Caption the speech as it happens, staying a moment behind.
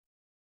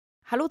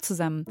Hallo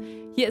zusammen,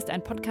 hier ist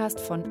ein Podcast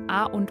von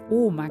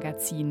A&O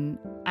Magazin,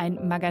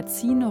 ein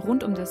Magazin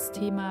rund um das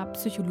Thema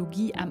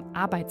Psychologie am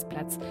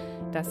Arbeitsplatz,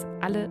 das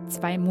alle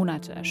 2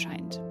 Monate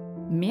erscheint.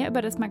 Mehr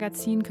über das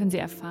Magazin können Sie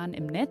erfahren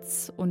im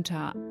Netz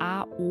unter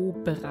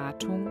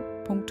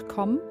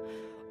aoberatung.com.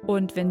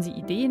 Und wenn Sie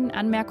Ideen,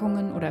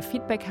 Anmerkungen oder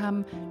Feedback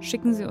haben,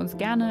 schicken Sie uns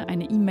gerne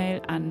eine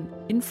E-Mail an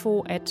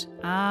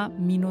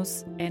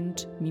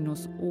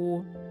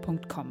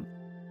info@a-end-o.com.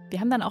 Wir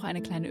haben dann auch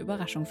eine kleine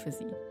Überraschung für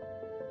Sie.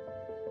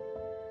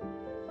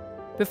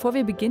 Bevor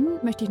wir beginnen,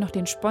 möchte ich noch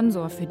den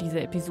Sponsor für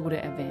diese Episode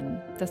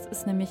erwähnen. Das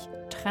ist nämlich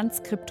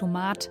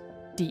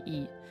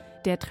transkriptomat.de.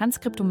 Der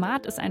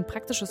Transkriptomat ist ein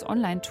praktisches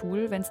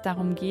Online-Tool, wenn es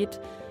darum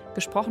geht,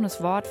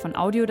 gesprochenes Wort von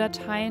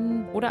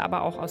Audiodateien oder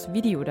aber auch aus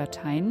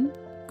Videodateien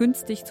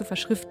günstig zu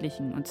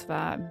verschriftlichen, und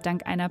zwar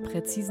dank einer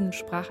präzisen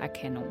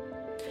Spracherkennung.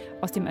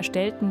 Aus dem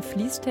erstellten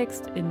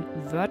Fließtext in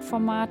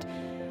Word-Format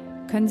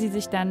können Sie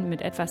sich dann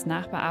mit etwas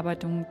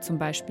Nachbearbeitung zum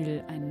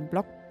Beispiel einen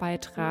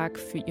Blogbeitrag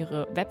für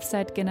Ihre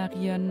Website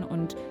generieren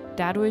und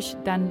dadurch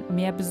dann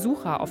mehr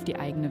Besucher auf die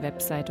eigene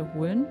Webseite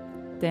holen.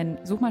 Denn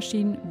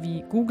Suchmaschinen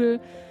wie Google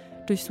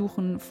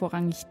durchsuchen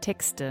vorrangig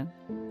Texte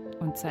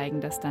und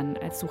zeigen das dann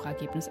als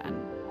Suchergebnis an.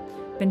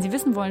 Wenn Sie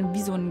wissen wollen,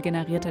 wie so ein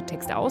generierter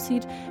Text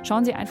aussieht,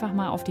 schauen Sie einfach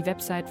mal auf die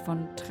Website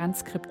von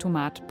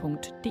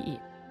transkriptomat.de.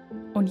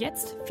 Und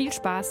jetzt viel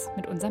Spaß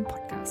mit unserem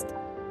Podcast.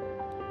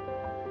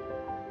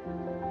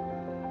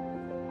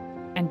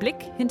 Ein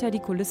Blick hinter die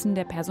Kulissen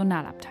der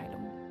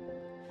Personalabteilung.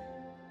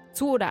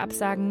 Zu- oder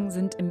Absagen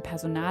sind im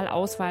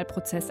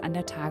Personalauswahlprozess an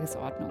der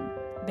Tagesordnung.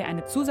 Wer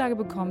eine Zusage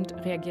bekommt,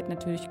 reagiert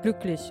natürlich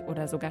glücklich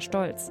oder sogar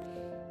stolz.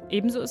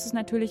 Ebenso ist es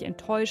natürlich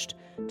enttäuscht,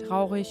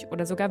 traurig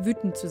oder sogar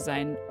wütend zu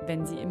sein,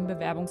 wenn sie im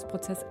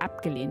Bewerbungsprozess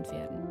abgelehnt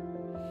werden.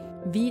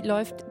 Wie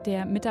läuft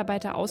der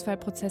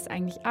Mitarbeiterauswahlprozess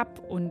eigentlich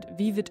ab und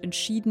wie wird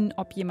entschieden,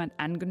 ob jemand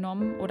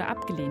angenommen oder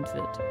abgelehnt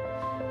wird?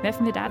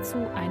 Werfen wir dazu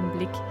einen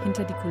Blick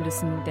hinter die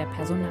Kulissen der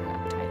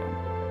Personalabteilung.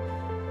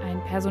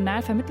 Ein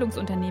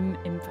Personalvermittlungsunternehmen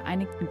im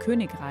Vereinigten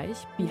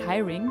Königreich,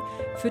 BeHiring,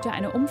 führte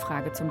eine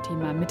Umfrage zum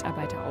Thema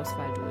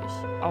Mitarbeiterauswahl durch.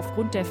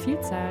 Aufgrund der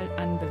Vielzahl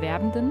an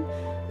Bewerbenden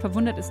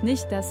verwundert es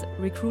nicht, dass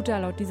Recruiter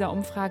laut dieser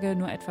Umfrage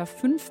nur etwa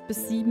 5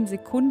 bis 7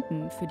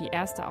 Sekunden für die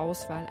erste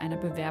Auswahl einer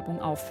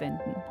Bewerbung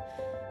aufwenden.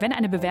 Wenn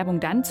eine Bewerbung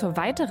dann zur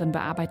weiteren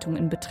Bearbeitung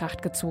in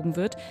Betracht gezogen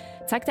wird,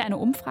 zeigte eine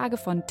Umfrage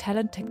von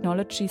Talent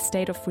Technology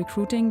State of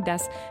Recruiting,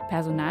 dass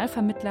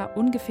Personalvermittler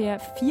ungefähr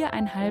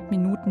 4,5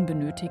 Minuten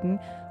benötigen,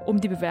 um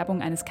die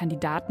Bewerbung eines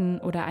Kandidaten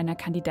oder einer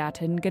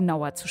Kandidatin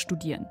genauer zu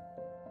studieren.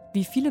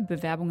 Wie viele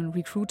Bewerbungen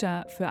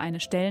Recruiter für eine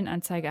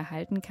Stellenanzeige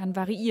erhalten, kann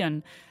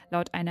variieren.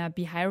 Laut einer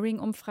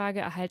BeHiring-Umfrage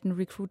erhalten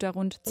Recruiter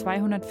rund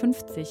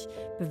 250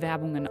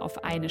 Bewerbungen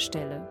auf eine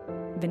Stelle.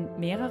 Wenn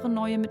mehrere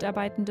neue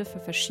Mitarbeitende für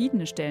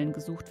verschiedene Stellen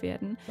gesucht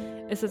werden,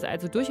 ist es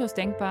also durchaus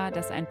denkbar,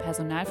 dass ein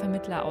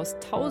Personalvermittler aus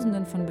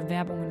Tausenden von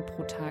Bewerbungen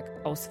pro Tag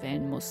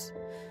auswählen muss.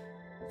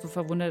 So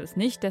verwundert es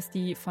nicht, dass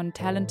die von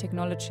Talent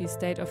Technology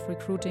State of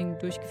Recruiting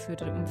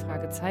durchgeführte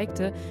Umfrage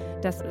zeigte,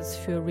 dass es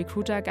für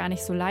Recruiter gar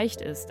nicht so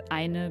leicht ist,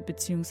 eine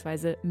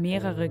bzw.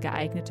 mehrere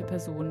geeignete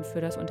Personen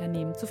für das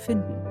Unternehmen zu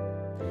finden.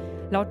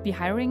 Laut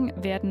BeHiring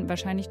werden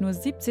wahrscheinlich nur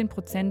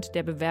 17%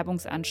 der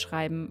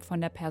Bewerbungsanschreiben von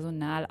der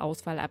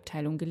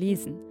Personalauswahlabteilung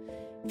gelesen.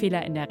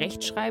 Fehler in der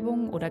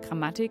Rechtschreibung oder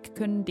Grammatik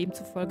können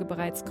demzufolge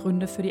bereits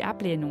Gründe für die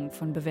Ablehnung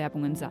von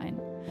Bewerbungen sein.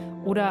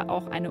 Oder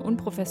auch eine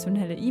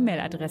unprofessionelle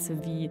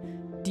E-Mail-Adresse wie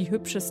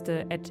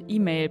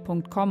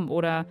diehübscheste@email.com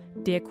oder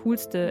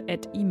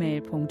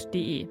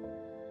dercoolste@email.de.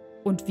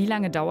 Und wie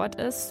lange dauert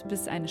es,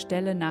 bis eine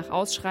Stelle nach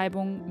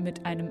Ausschreibung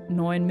mit einem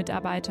neuen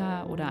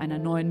Mitarbeiter oder einer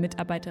neuen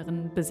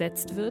Mitarbeiterin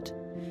besetzt wird?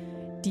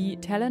 Die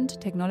Talent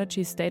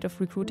Technology State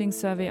of Recruiting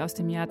Survey aus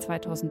dem Jahr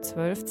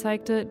 2012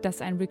 zeigte,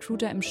 dass ein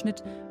Recruiter im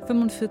Schnitt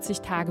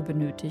 45 Tage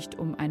benötigt,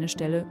 um eine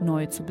Stelle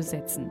neu zu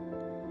besetzen.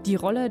 Die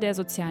Rolle der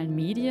sozialen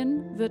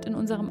Medien wird in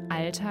unserem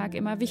Alltag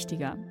immer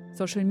wichtiger.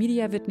 Social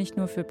Media wird nicht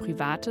nur für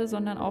private,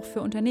 sondern auch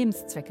für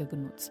Unternehmenszwecke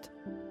genutzt.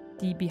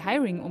 Die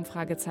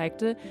BeHiring-Umfrage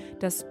zeigte,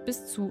 dass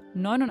bis zu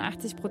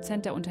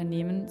 89% der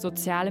Unternehmen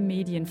soziale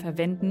Medien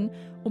verwenden,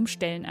 um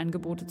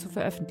Stellenangebote zu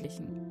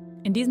veröffentlichen.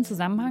 In diesem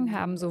Zusammenhang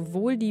haben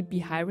sowohl die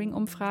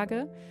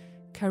BeHiring-Umfrage,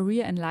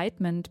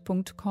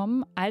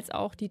 careerenlightenment.com als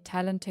auch die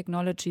Talent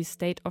Technology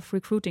State of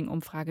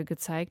Recruiting-Umfrage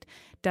gezeigt,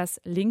 dass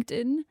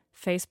LinkedIn,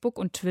 Facebook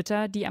und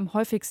Twitter die am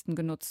häufigsten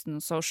genutzten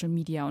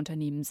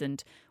Social-Media-Unternehmen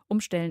sind, um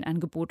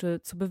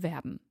Stellenangebote zu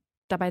bewerben.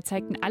 Dabei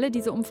zeigten alle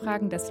diese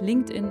Umfragen, dass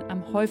LinkedIn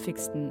am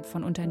häufigsten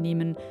von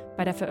Unternehmen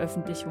bei der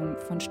Veröffentlichung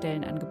von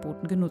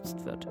Stellenangeboten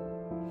genutzt wird.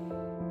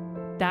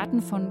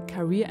 Daten von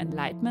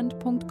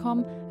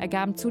careerenlightenment.com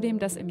ergaben zudem,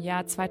 dass im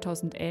Jahr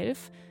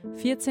 2011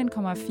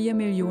 14,4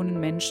 Millionen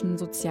Menschen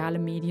soziale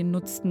Medien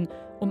nutzten,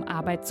 um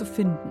Arbeit zu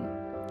finden.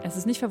 Es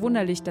ist nicht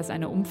verwunderlich, dass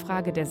eine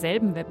Umfrage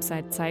derselben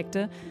Website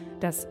zeigte,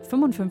 dass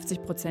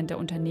 55% der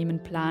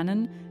Unternehmen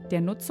planen,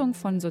 der Nutzung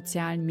von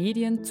sozialen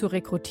Medien zur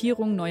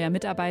Rekrutierung neuer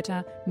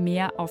Mitarbeiter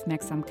mehr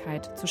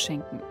Aufmerksamkeit zu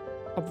schenken.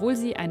 Obwohl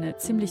sie eine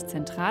ziemlich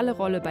zentrale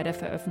Rolle bei der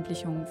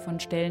Veröffentlichung von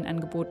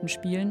Stellenangeboten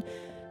spielen,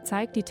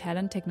 zeigt die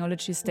Talent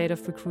Technology State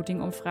of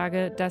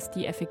Recruiting-Umfrage, dass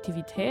die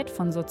Effektivität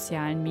von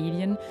sozialen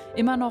Medien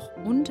immer noch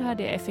unter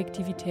der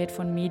Effektivität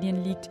von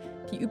Medien liegt,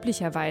 die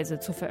üblicherweise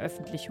zur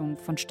Veröffentlichung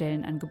von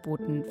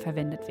Stellenangeboten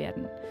verwendet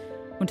werden.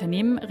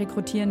 Unternehmen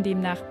rekrutieren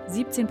demnach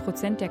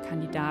 17% der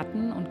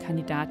Kandidaten und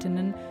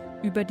Kandidatinnen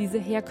über diese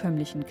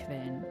herkömmlichen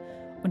Quellen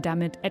und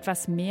damit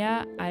etwas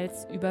mehr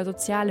als über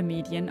soziale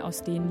Medien,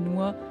 aus denen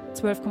nur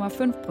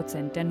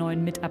 12,5% der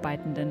neuen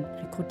Mitarbeitenden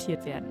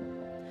rekrutiert werden.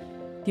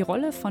 Die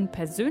Rolle von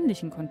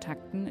persönlichen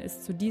Kontakten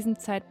ist zu diesem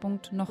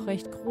Zeitpunkt noch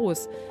recht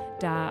groß,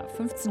 da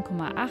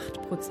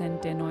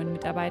 15,8% der neuen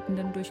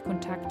Mitarbeitenden durch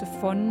Kontakte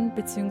von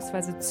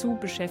bzw. zu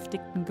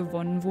Beschäftigten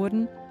gewonnen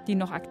wurden, die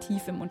noch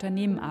aktiv im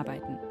Unternehmen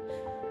arbeiten.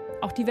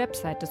 Auch die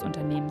Website des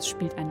Unternehmens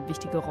spielt eine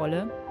wichtige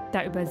Rolle,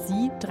 da über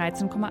sie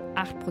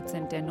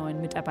 13,8% der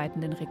neuen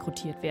Mitarbeitenden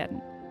rekrutiert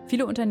werden.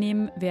 Viele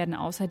Unternehmen werden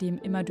außerdem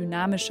immer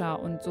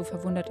dynamischer und so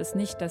verwundert es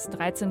nicht, dass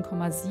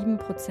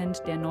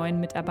 13,7% der neuen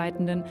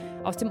Mitarbeitenden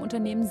aus dem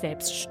Unternehmen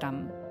selbst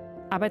stammen.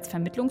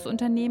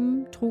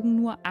 Arbeitsvermittlungsunternehmen trugen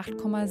nur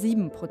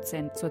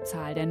 8,7% zur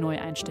Zahl der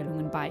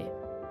Neueinstellungen bei.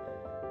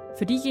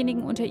 Für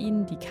diejenigen unter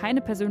Ihnen, die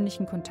keine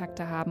persönlichen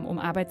Kontakte haben, um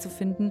Arbeit zu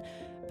finden,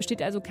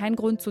 besteht also kein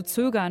Grund zu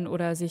zögern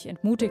oder sich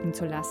entmutigen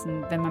zu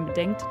lassen, wenn man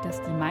bedenkt, dass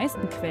die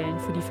meisten Quellen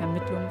für die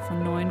Vermittlung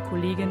von neuen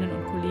Kolleginnen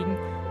und Kollegen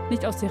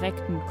nicht aus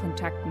direkten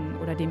Kontakten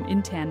oder dem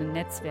internen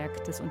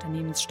Netzwerk des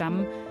Unternehmens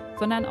stammen,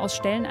 sondern aus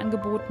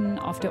Stellenangeboten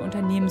auf der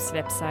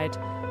Unternehmenswebsite,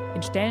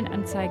 in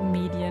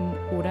Stellenanzeigenmedien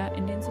oder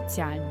in den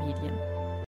sozialen Medien.